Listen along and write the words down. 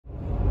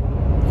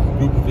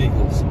group of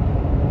eagles.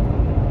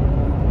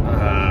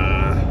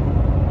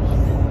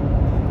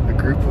 A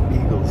group of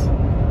eagles.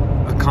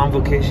 A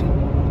convocation?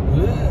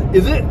 Yeah.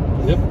 Is it?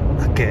 Yep.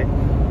 Okay.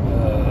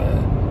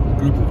 A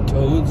group of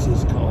toads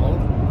is called.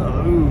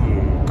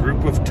 Oh,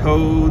 group of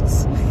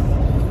toads.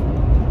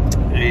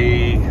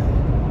 A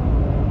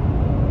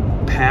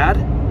pad?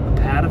 A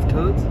pad of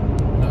toads?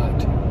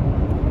 Knot.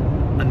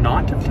 A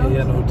knot of toads?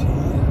 K-N-O-T.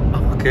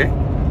 Okay.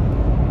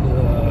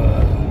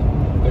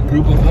 A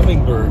group of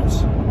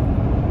hummingbirds. Ooh.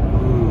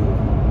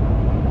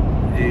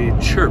 A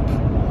chirp.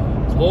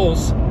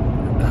 Close. Go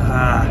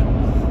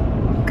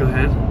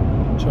ahead.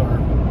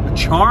 Charm. A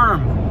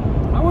charm.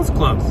 I was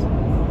close.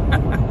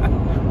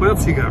 What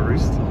else you got,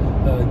 Roost?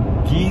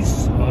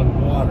 Geese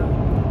on water.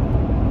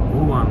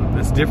 Ooh,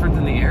 that's different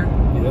than the air?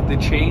 Yep. They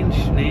change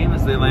name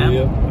as they land?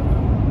 Yep.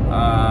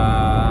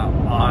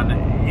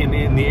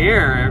 In the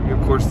air,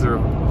 of course, they're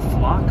a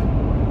flock?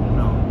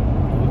 No.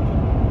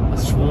 A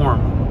swarm.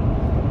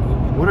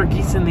 What are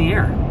geese in the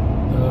air?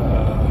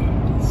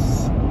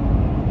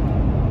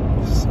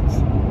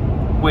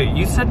 Wait,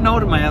 you said no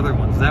to my other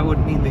ones. That would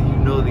mean that you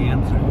know the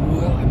answer.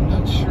 Well, I'm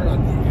not sure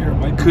on the air.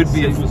 Might Could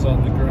be the same as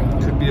on the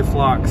ground. Could be a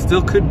flock.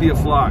 Still could be a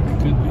flock.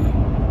 Could be.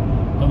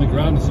 On the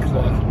ground is a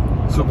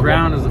flock. So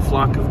ground is a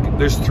flock of...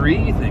 There's three,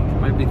 you think? It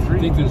might be three.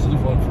 I think there's a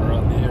different one for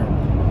on the air.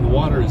 The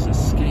water is a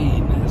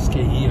skein.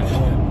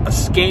 S-K-E-I-N. A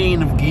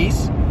skein of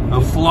geese,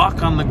 a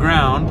flock on the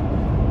ground,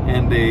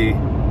 and a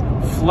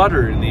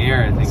flutter in the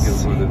air, I think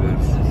is what it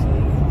is.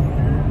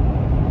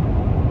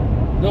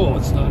 No,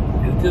 it's not.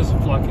 It is a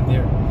flock in the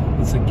air.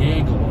 It's a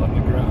gaggle on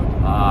the ground.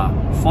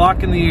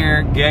 Flock in the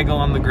air, gaggle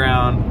on the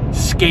ground,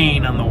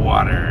 skein on the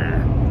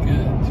water.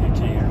 Good.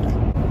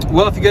 JJ.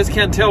 Well, if you guys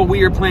can't tell,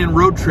 we are playing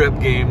road trip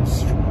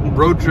games.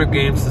 Road trip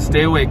games to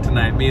stay awake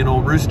tonight. Me and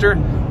old Rooster.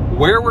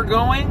 Where we're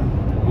going,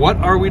 what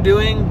are we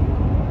doing?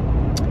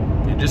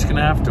 You're just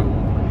gonna have to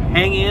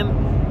hang in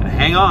and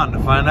hang on to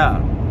find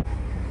out.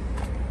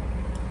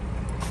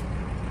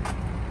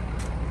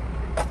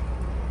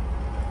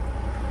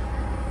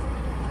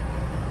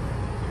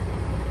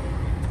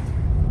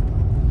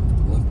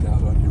 Lucked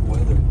out on your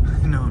weather.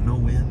 No, no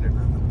wind or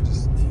nothing.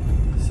 Just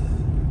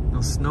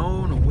no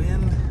snow, no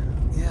wind.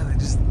 Yeah, they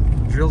just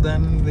drilled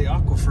down into the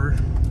aquifer. I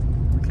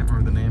can't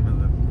remember the name of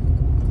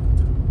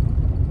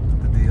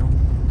the deal.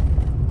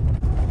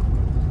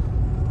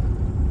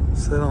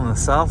 Sit on the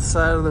south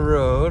side of the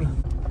road.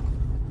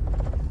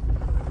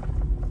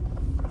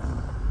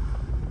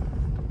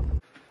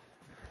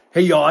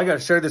 Hey y'all, I gotta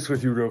share this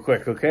with you real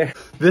quick, okay?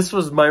 This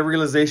was my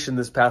realization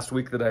this past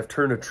week that I've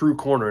turned a true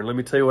corner, and let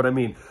me tell you what I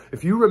mean.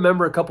 If you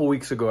remember a couple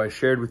weeks ago, I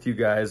shared with you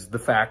guys the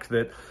fact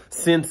that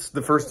since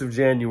the 1st of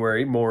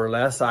January, more or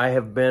less, I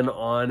have been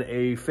on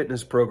a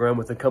fitness program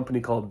with a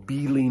company called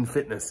Be Lean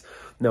Fitness.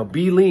 Now,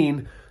 Be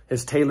Lean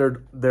has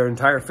tailored their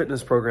entire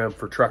fitness program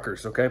for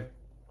truckers, okay?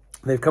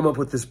 They've come up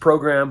with this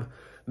program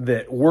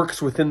that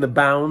works within the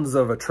bounds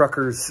of a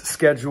trucker's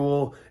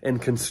schedule and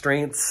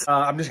constraints.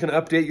 I'm just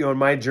gonna update you on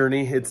my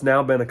journey. It's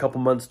now been a couple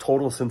months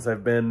total since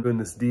I've been doing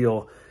this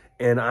deal,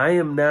 and I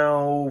am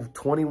now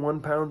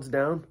 21 pounds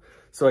down.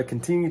 So I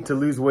continue to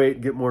lose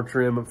weight, get more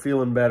trim, I'm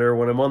feeling better.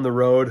 When I'm on the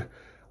road,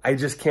 I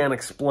just can't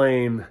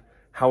explain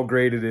how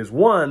great it is.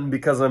 One,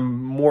 because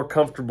I'm more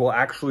comfortable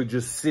actually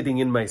just sitting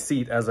in my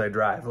seat as I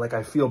drive. Like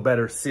I feel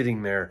better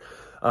sitting there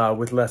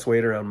with less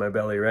weight around my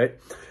belly, right?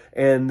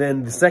 And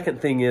then the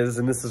second thing is,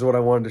 and this is what I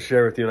wanted to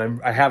share with you,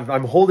 and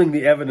I'm holding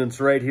the evidence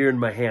right here in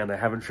my hand. I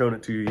haven't shown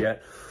it to you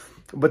yet.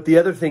 But the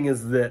other thing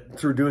is that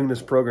through doing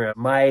this program,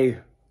 my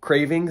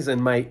cravings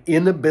and my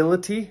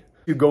inability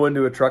to go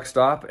into a truck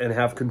stop and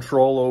have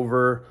control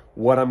over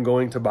what I'm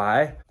going to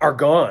buy are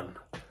gone.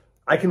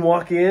 I can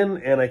walk in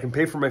and I can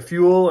pay for my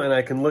fuel and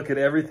I can look at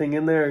everything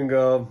in there and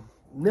go,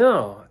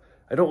 no,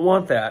 I don't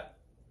want that,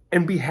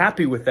 and be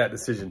happy with that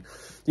decision.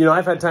 You know,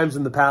 I've had times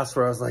in the past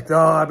where I was like, oh,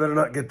 I better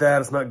not get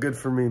that. It's not good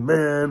for me.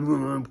 Man,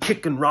 I'm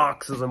kicking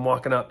rocks as I'm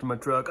walking out to my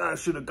truck. I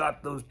should have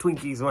got those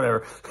Twinkies,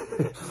 whatever.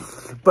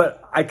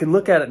 But I can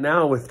look at it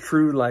now with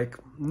true, like,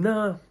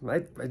 nah,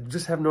 I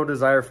just have no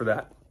desire for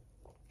that.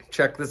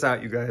 Check this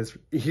out, you guys.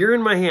 Here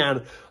in my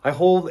hand, I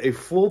hold a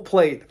full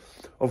plate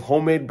of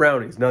homemade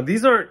brownies. Now,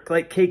 these aren't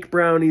like cake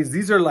brownies.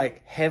 These are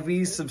like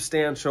heavy,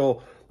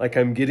 substantial, like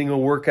I'm getting a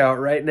workout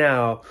right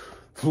now,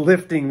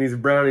 lifting these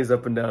brownies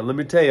up and down. Let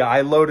me tell you,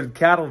 I loaded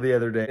cattle the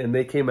other day and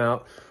they came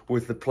out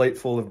with a plate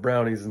full of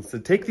brownies and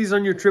said, take these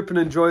on your trip and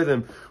enjoy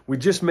them. We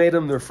just made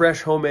them. They're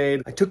fresh,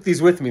 homemade. I took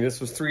these with me. This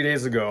was 3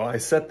 days ago. I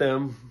set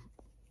them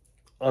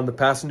on the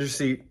passenger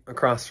seat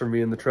across from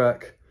me in the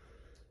truck,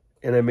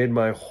 and I made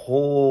my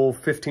whole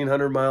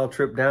 1,500-mile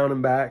trip down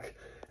and back,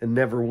 and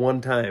never one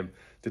time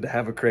did I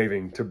have a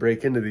craving to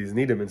break into these and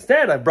eat them.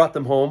 Instead, I brought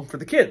them home for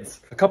the kids.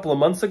 A couple of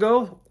months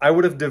ago, I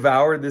would have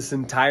devoured this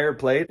entire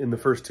plate in the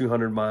first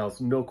 200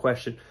 miles, no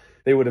question.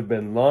 They would have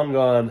been long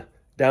gone,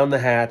 down the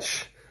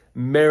hatch,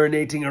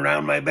 marinating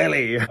around my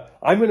belly.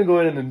 I'm gonna go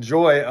in and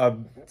enjoy a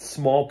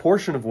small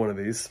portion of one of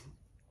these,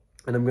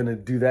 and I'm gonna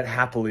do that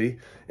happily,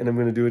 and I'm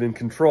gonna do it in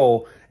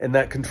control, and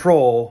that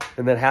control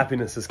and that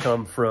happiness has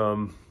come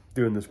from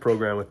doing this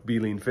program with Be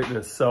Lean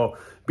Fitness. So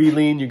Be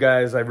Lean, you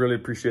guys, I really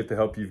appreciate the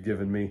help you've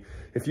given me.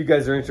 If you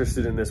guys are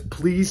interested in this,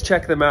 please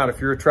check them out.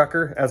 If you're a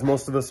trucker, as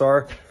most of us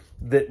are,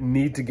 that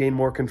need to gain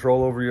more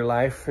control over your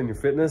life and your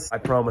fitness, I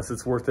promise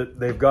it's worth it.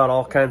 They've got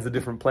all kinds of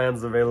different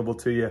plans available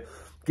to you.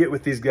 Get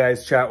with these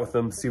guys, chat with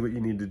them, see what you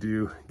need to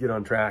do, get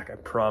on track. I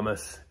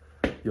promise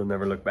you'll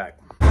never look back.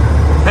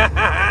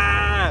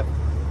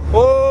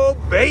 Oh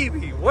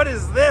baby, what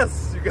is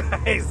this, you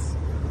guys?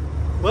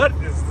 What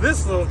is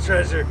this little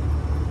treasure?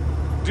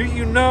 Do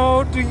you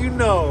know? Do you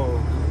know?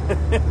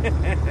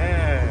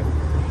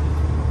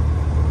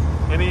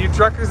 Any of you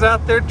truckers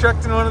out there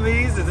trucked in one of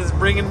these? Is this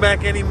bringing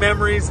back any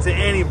memories to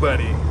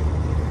anybody?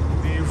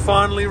 Do you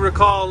fondly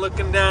recall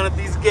looking down at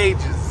these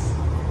gauges?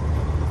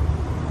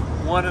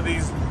 One of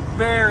these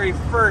very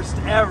first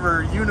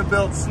ever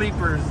Unibuilt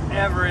sleepers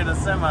ever in a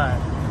semi.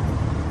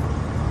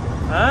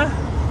 Huh?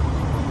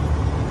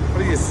 What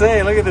do you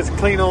say? Look at this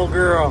clean old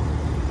girl.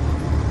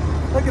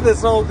 Look at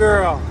this old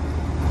girl.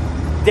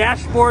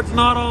 Dashboard's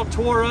not all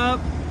tore up.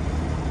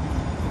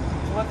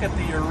 Look at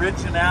the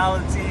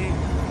originality.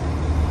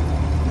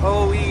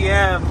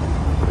 OEM.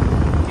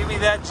 Give me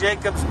that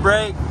Jacobs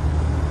brake.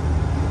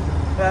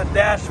 That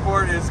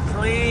dashboard is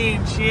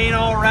clean. She ain't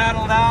all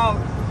rattled out.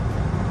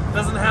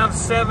 Doesn't have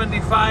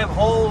 75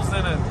 holes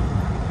in it.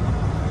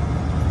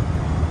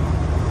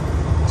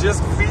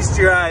 Just feast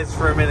your eyes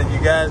for a minute, you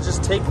guys.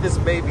 Just take this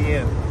baby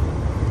in.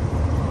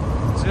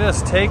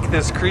 Just take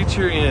this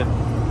creature in.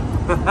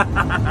 Look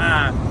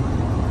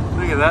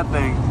at that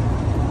thing.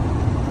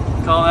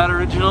 Call that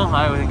original?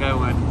 I think I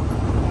would.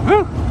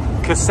 Woo!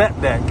 Cassette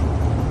deck.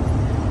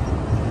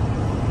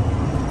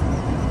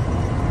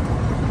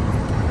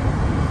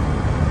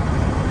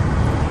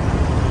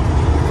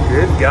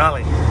 Good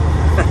golly.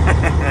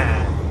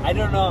 I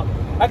don't know.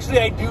 Actually,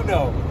 I do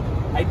know.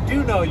 I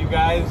do know, you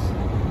guys.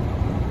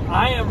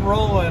 I am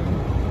rolling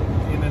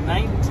in a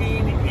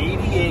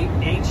 1988,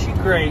 ain't she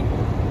great,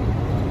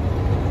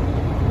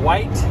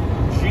 white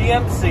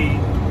GMC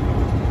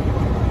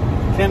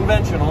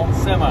conventional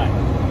semi.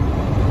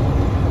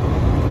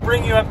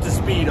 Bring you up to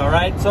speed, all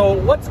right? So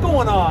what's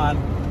going on,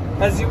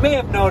 as you may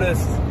have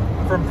noticed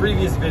from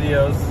previous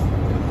videos,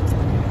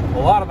 a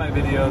lot of my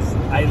videos,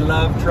 I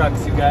love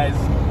trucks, you guys.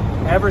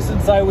 Ever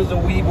since I was a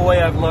wee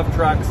boy, I've loved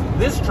trucks.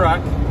 This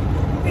truck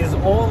is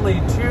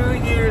only 2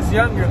 years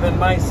younger than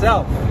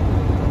myself.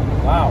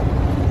 Wow.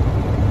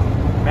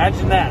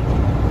 Imagine that.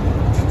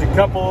 Just a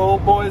couple of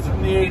old boys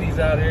from the 80s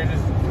out here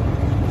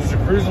just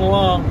cruising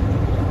along.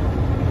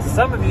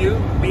 Some of you,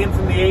 being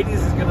from the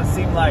 80s, is going to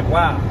seem like,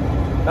 wow,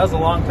 that was a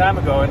long time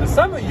ago. And to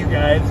some of you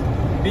guys,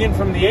 being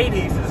from the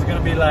 80s is going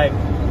to be like,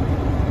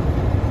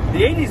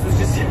 the 80s was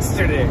just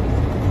yesterday.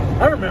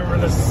 I remember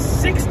the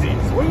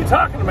 60s. What are you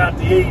talking about,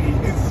 the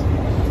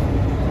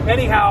 80s?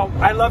 Anyhow,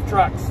 I love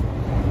trucks.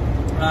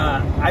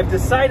 I've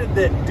decided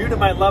that due to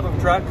my love of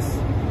trucks,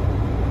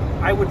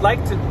 I would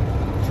like to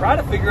try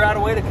to figure out a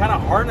way to kind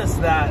of harness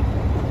that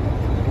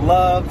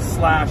love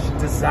 /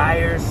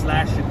 desire /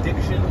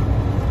 addiction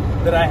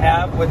that I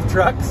have with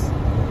trucks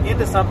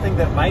into something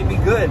that might be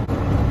good.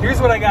 Here's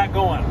what I got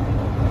going.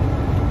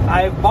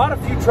 I've bought a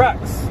few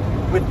trucks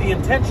with the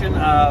intention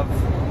of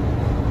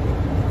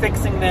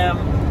fixing them,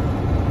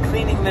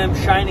 cleaning them,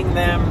 shining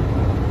them,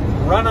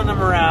 running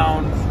them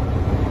around,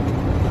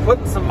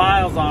 putting some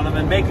miles on them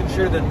and making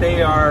sure that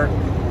they are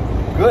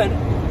good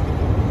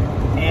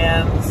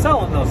and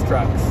selling those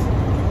trucks.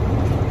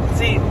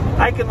 See,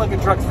 I can look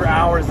at trucks for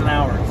hours and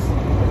hours,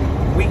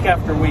 week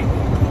after week.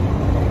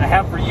 I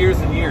have for years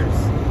and years.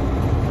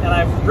 And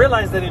I've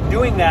realized that in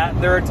doing that,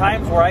 there are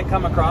times where I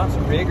come across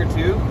a rig or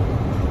two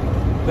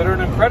that are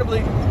an incredibly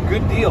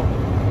good deal.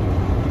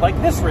 Like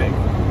this rig.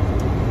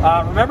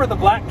 Remember the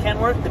black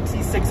Kenworth, the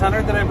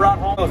T600 that I brought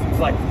home? It was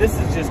like, this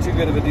is just too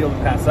good of a deal to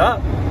pass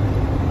up.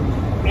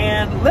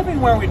 And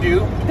living where we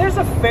do, there's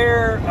a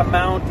fair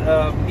amount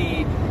of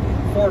need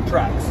for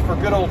trucks, for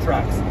good old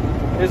trucks.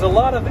 There's a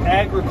lot of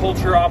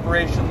agriculture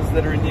operations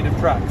that are in need of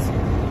trucks.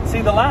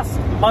 See, the last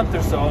month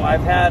or so,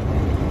 I've had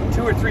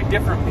 2 or 3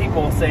 different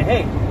people say,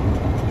 hey,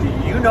 do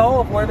you know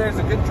of where there's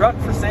a good truck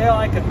for sale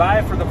I could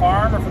buy for the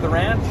farm or for the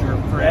ranch or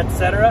for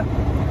etc.?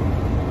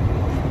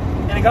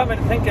 And it got me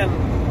to thinking,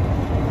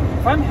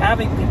 if I'm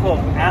having people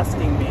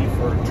asking me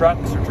for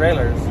trucks or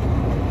trailers,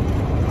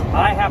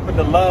 I happen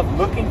to love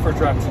looking for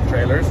trucks and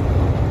trailers,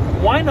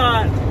 why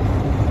not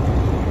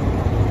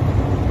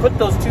put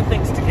those two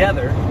things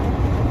together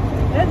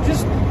and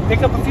just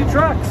pick up a few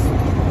trucks?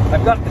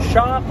 I've got the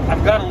shop,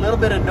 I've got a little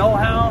bit of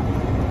know-how,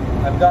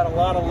 I've got a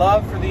lot of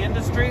love for the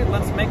industry.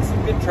 Let's make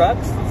some good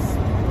trucks,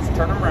 let's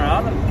turn them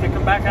around and kick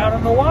them back out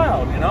in the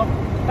wild, you know?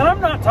 And I'm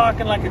not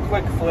talking like a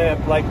quick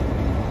flip, like,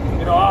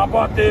 you know, I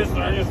bought this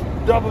and I just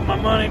doubled my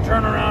money,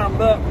 turn around,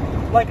 but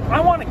like,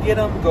 I want to get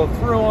them, go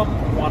through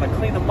them, want to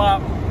clean them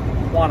up,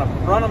 want to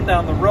run them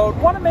down the road,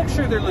 want to make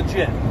sure they're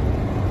legit.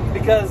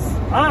 Because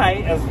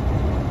I, as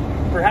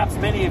perhaps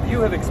many of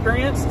you have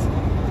experienced,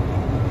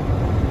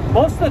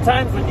 most of the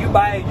times when you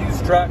buy a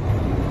used truck,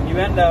 you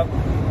end up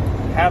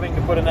having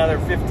to put another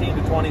 $15,000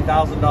 to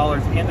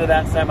 $20,000 into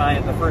that semi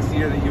in the first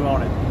year that you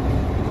own it.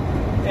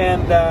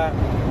 And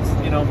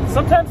you know,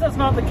 sometimes that's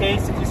not the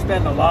case if you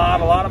spend a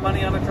lot of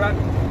money on a truck.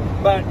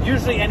 But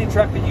usually any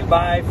truck that you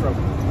buy from,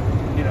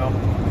 you know,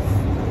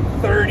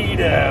 $30,000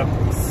 to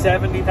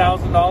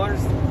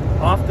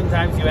 $70,000,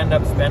 oftentimes you end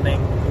up spending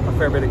a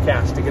fair bit of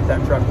cash to get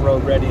that truck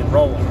road ready and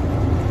rolling.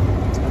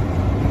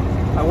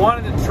 I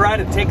wanted to try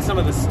to take some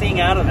of the sting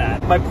out of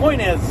that. My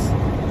point is,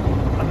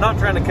 I'm not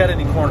trying to cut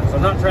any corners.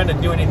 I'm not trying to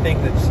do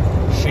anything that's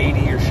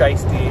shady or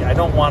shisty. I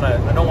don't want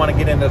to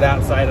get into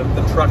that side of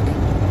the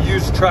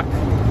used truck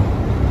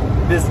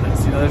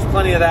business. You know, there's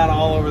plenty of that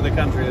all over the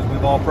country, as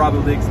we've all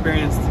probably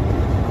experienced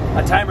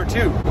a time or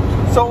two.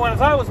 So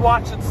as I was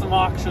watching some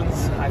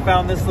auctions, I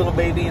found this little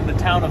baby in the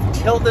town of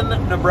Tilden,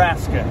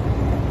 Nebraska.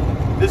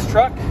 This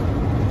truck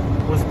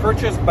was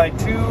purchased by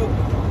two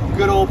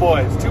good old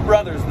boys, two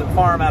brothers that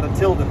farm out of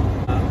Tilden,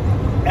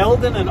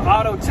 Eldon and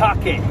Otto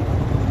Take.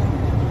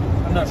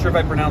 I'm not sure if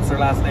I pronounced their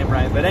last name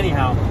right, but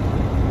anyhow,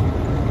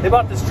 they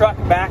bought this truck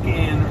back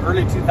in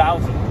early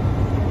 2000,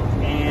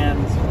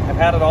 and I've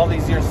had it all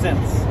these years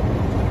since.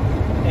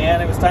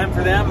 And it was time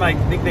for them. I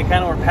think they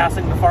kind of were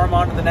passing the farm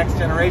on to the next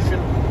generation.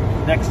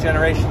 The next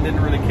generation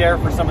didn't really care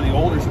for some of the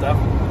older stuff,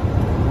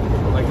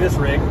 like this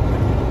rig.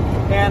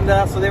 And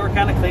so they were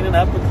kind of cleaning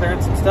up and clearing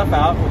some stuff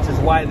out, which is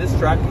why this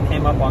truck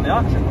came up on the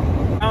auction.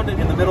 Found it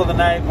in the middle of the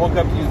night, woke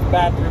up to use the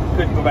bathroom,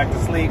 couldn't go back to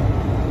sleep.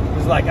 It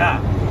was like,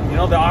 you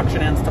know, the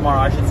auction ends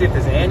tomorrow. I should see if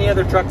there's any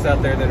other trucks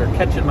out there that are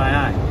catching my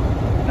eye.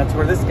 And that's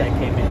where this guy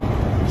came in.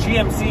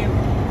 GMC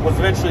was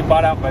eventually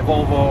bought out by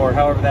Volvo, or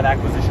however that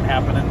acquisition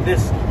happened. And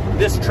this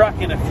truck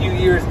in a few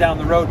years down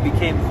the road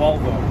became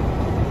Volvo.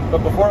 But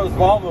before it was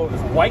Volvo, it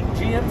was white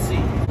GMC.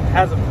 It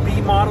has a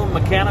B model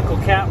mechanical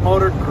cat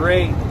motor,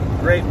 great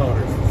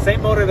motors.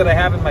 Same motor that I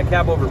have in my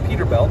cab over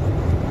Peterbilt.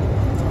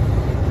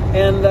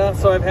 And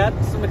so I've had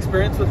some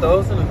experience with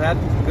those, and I've had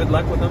good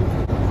luck with them.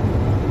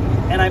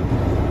 And I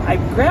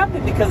grabbed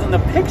it because in the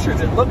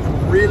pictures it looked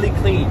really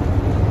clean.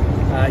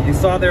 You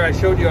saw there, I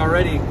showed you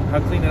already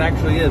how clean it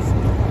actually is.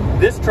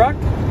 This truck,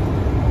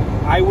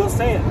 I will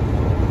say it.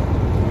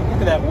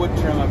 Look at that wood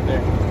trim up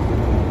there.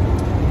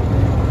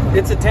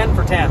 It's a 10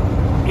 for 10.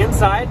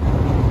 Inside,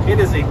 it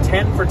is a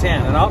 10 for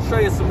 10. And I'll show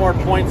you some more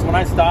points when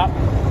I stop.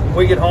 When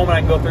we get home and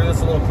I can go through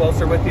this a little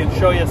closer with you and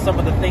show you some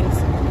of the things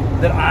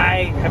that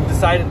I have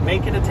decided to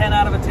make it a 10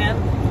 out of a 10.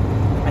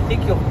 I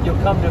think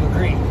you'll come to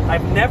agree.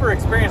 I've never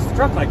experienced a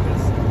truck like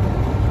this.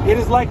 It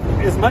is like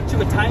as much of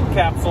a time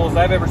capsule as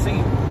I've ever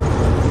seen.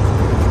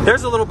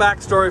 There's a little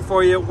backstory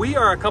for you. We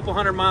are a couple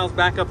hundred miles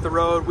back up the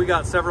road. We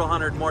got several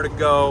hundred more to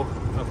go.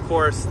 Of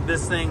course,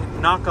 this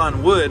thing, knock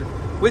on wood,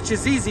 which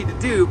is easy to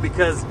do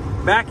because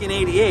back in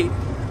 '88,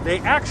 they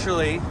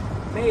actually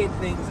made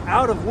things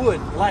out of wood,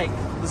 like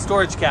the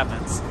storage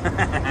cabinets.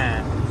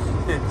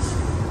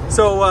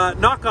 So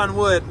knock on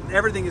wood,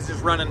 everything is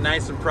just running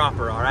nice and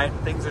proper, all right?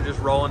 Things are just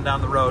rolling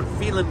down the road,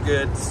 feeling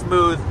good,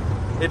 smooth.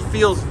 It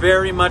feels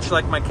very much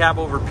like my cab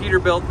over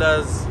Peterbilt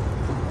does,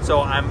 so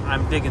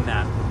I'm digging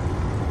that.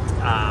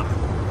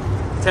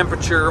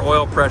 Temperature,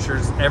 oil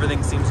pressures,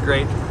 everything seems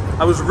great.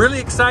 I was really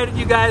excited,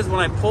 you guys,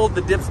 when I pulled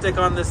the dipstick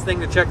on this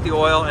thing to check the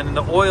oil, and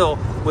the oil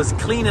was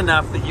clean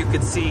enough that you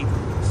could see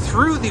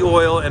through the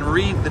oil and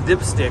read the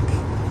dipstick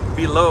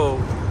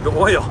below the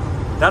oil.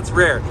 That's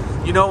rare.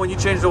 You know, when you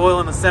change the oil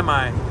in a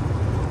semi,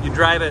 you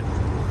drive it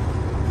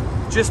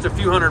just a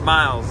few hundred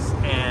miles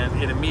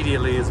and it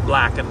immediately is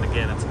blackened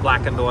again. It's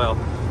blackened oil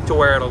to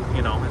where it'll,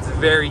 you know, it's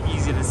very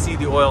easy to see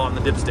the oil on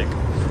the dipstick.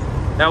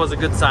 That was a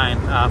good sign.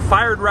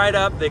 Fired right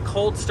up. They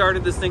cold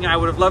started this thing. I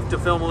would have loved to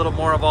film a little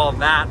more of all of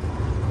that,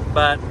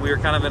 but we were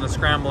kind of in a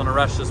scramble and a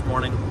rush this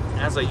morning,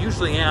 as I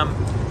usually am.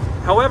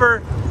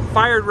 However,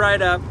 fired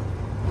right up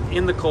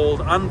in the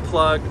cold,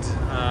 unplugged.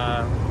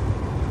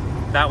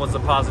 That was a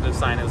positive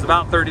sign. It was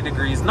about 30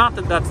 degrees. Not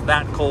that that's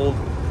that cold,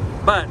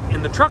 but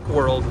in the truck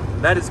world,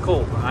 that is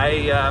cold.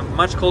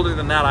 Much colder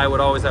than that, I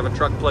would always have a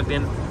truck plugged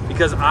in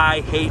because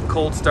I hate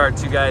cold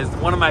starts, you guys.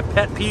 One of my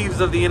pet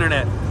peeves of the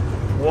internet.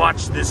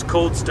 Watch this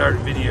cold start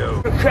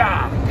video.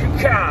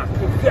 And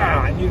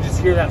you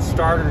just hear that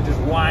starter just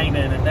whining,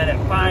 and then it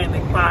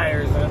finally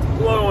fires and it's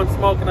blowing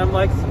smoke, and I'm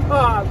like,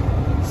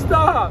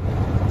 stop,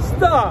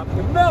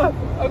 enough.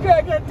 Okay,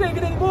 I can't take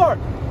it anymore.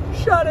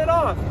 Shut it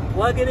off,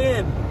 plug it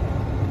in.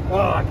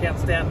 Oh, I can't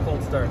stand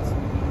cold starts.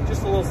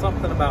 Just a little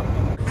something about me.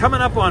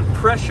 Coming up on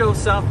Presho,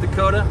 South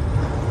Dakota,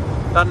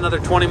 about another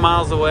 20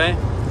 miles away.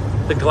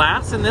 The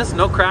glass in this,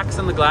 no cracks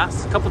in the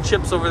glass. A couple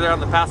chips over there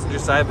on the passenger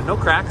side, but no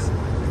cracks.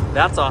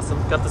 That's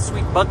awesome. Got the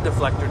sweet bug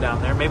deflector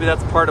down there. Maybe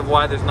that's part of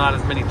why there's not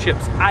as many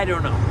chips. I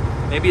don't know.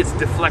 Maybe it's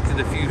deflected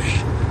a few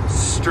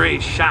stray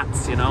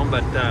shots, you know,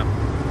 but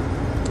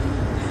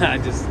I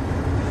just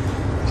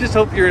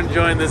hope you're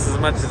enjoying this as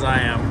much as I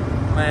am.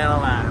 Well,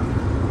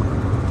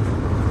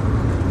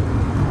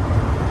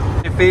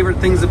 my favorite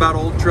things about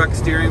old truck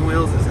steering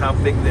wheels is how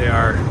big they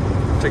are.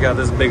 Check out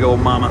this big old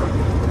mama.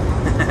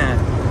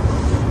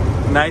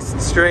 Nice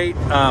and straight.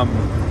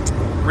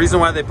 Reason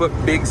why they put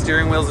big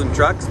steering wheels in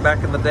trucks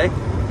back in the day,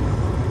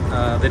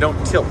 they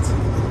don't tilt.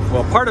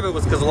 Well, part of it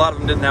was because a lot of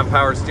them didn't have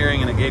power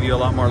steering and it gave you a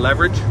lot more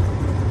leverage.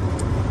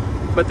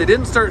 But they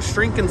didn't start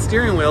shrinking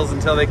steering wheels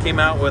until they came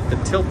out with the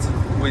tilt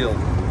wheel.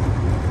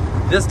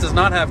 This does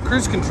not have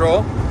cruise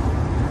control.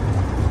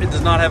 It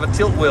does not have a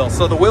tilt wheel.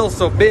 So the wheel's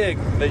so big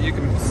that you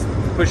can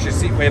push your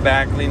seat way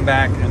back, lean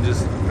back, and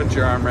just put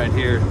your arm right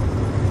here,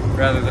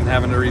 rather than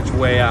having to reach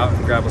way out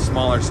and grab a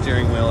smaller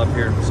steering wheel up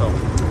here. So,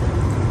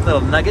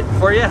 little nugget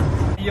for you.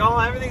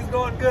 Y'all, everything's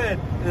going good.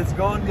 It's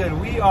going good.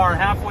 We are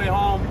halfway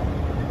home.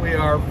 We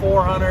are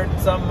 400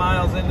 some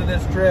miles into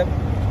this trip.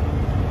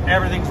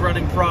 Everything's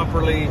running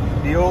properly.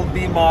 The old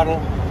B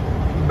model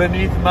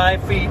beneath my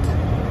feet,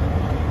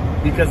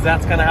 because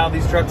that's kind of how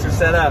these trucks are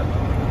set up.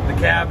 The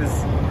cab is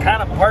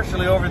kind of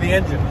partially over the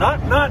engine.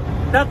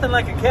 Nothing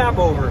like a cab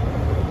over,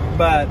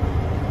 but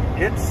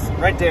it's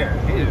right there.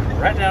 It is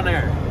right down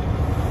there.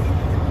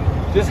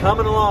 Just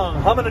humming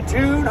along, humming a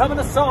tune, humming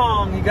a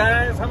song, you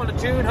guys. Humming a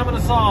tune, humming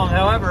a song.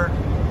 However,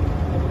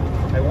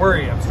 I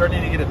worry. I'm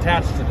starting to get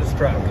attached to this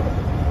truck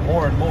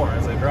more and more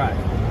as I drive.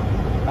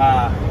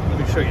 Let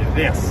me show you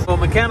this. So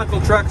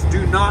mechanical trucks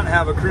do not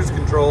have a cruise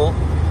control.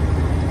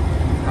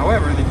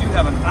 However, they do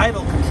have an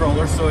idle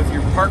controller, so if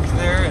you're parked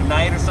there at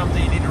night or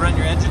something, you need to run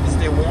your engine to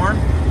stay warm,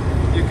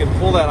 you can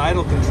pull that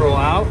idle control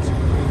out,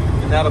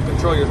 and that'll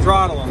control your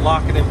throttle and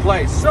lock it in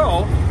place.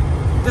 So,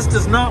 this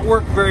does not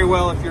work very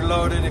well if you're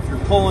loaded, if you're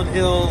pulling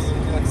hills,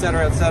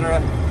 etc., etc.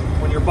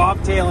 When you're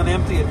bobtailing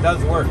empty, it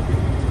does work.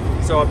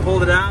 So I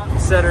pulled it out,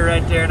 set her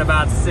right there at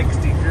about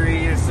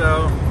 63 or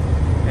so,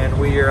 and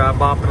we are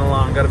bopping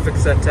along. Got to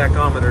fix that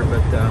tachometer,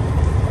 but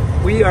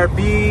we are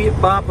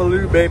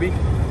bee-bop-a-loo, baby.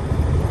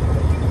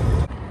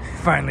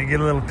 Finally get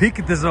a little peek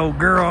at this old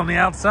girl on the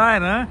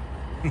outside, huh?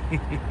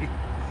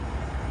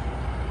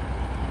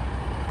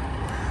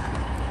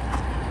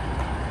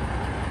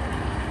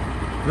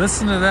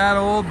 Listen to that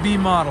old B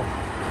model.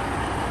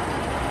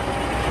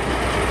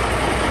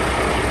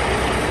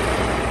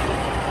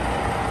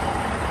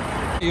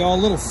 Y'all,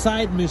 little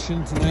side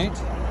mission tonight.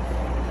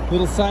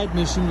 Little side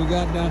mission we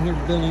got down here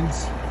at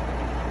Billings,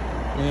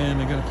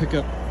 and I gotta pick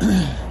up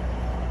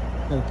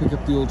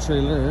the old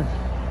trailer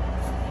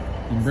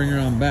and bring her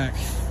on back.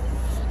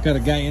 Got a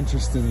guy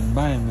interested in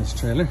buying this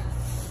trailer,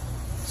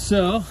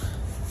 so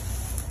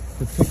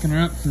we're picking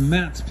her up from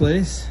Matt's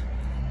place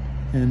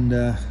and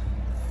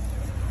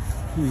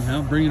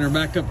anyhow bringing her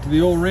back up to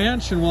the old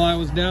ranch. And while I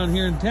was down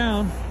here in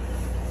town,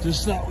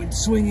 just thought we'd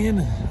swing in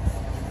and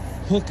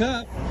hook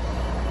up.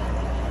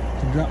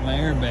 Can drop my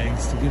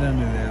airbags to get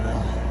under there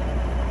though.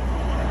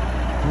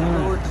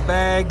 Lowered the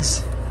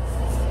bags.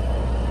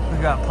 We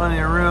got plenty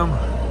of room.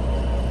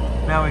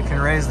 Now we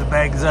can raise the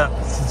bags up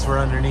since we're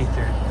underneath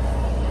there.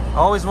 I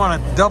always want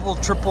to double,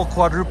 triple,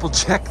 quadruple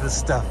check this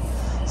stuff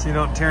so you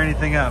don't tear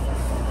anything up.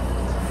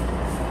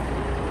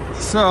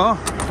 So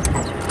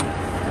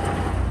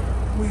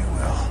we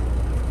will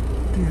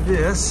do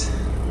this.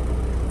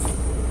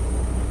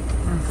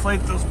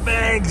 Inflate those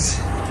bags.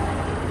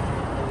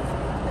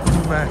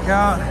 Pull back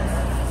out.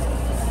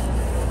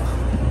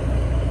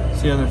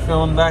 See how they're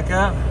filling back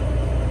up?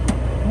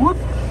 Whoop!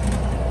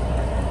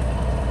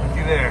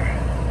 Looky there.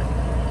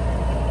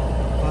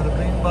 Bada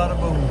bing, bada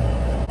boom.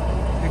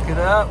 Pick it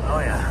up. Oh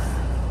yeah.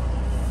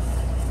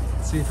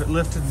 See if it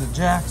lifted the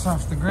jacks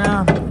off the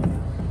ground.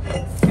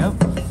 Yep.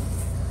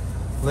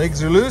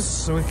 Legs are loose,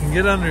 so we can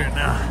get under it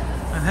now.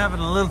 I'm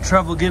having a little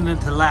trouble getting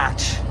it to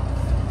latch.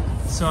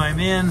 So I'm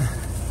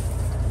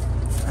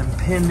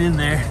pinned in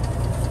there.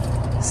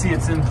 See,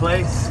 it's in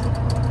place.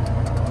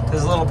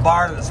 There's a little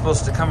bar that's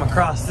supposed to come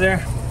across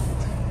there.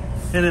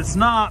 And it's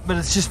not, but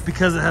it's just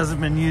because it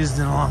hasn't been used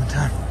in a long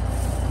time.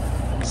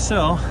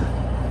 So,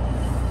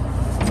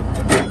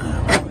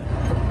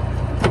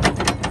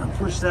 I'll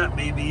push that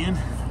baby in.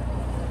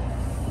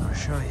 I'll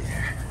show you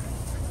here.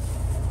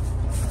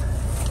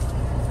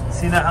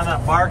 See now how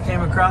that bar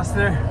came across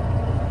there?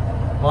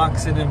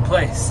 Locks it in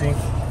place, see?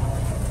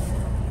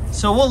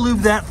 So we'll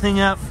lube that thing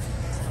up.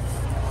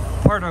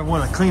 Part of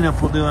what a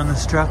cleanup we'll do on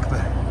this truck,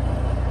 but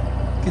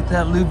get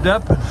that lubed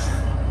up and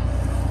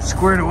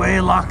squared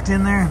away, locked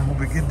in there, and we'll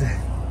be good to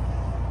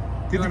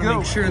go.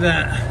 Make sure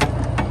that,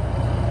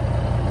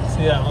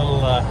 see that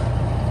little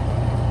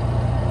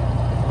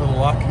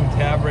locking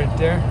tab right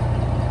there?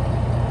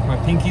 My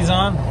pinky's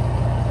on.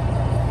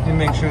 You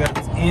make sure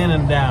that's in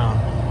and down,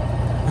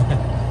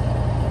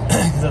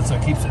 because that's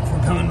what keeps it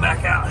from coming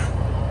back out.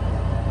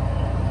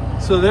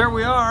 So there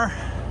we are.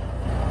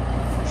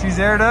 She's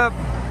aired up.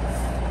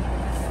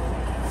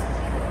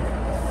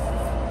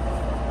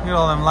 Look at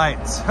all them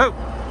lights. Ho!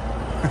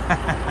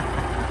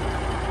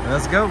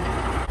 Let's go.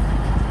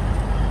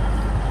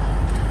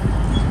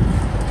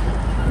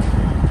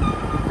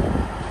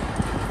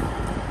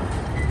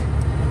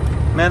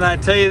 Man, I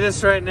tell you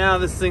this right now,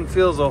 this thing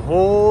feels a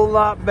whole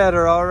lot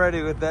better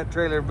already with that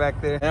trailer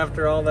back there.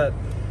 After all that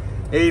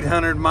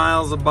 800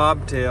 miles of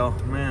bobtail,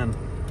 man,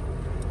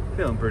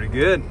 feeling pretty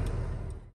good.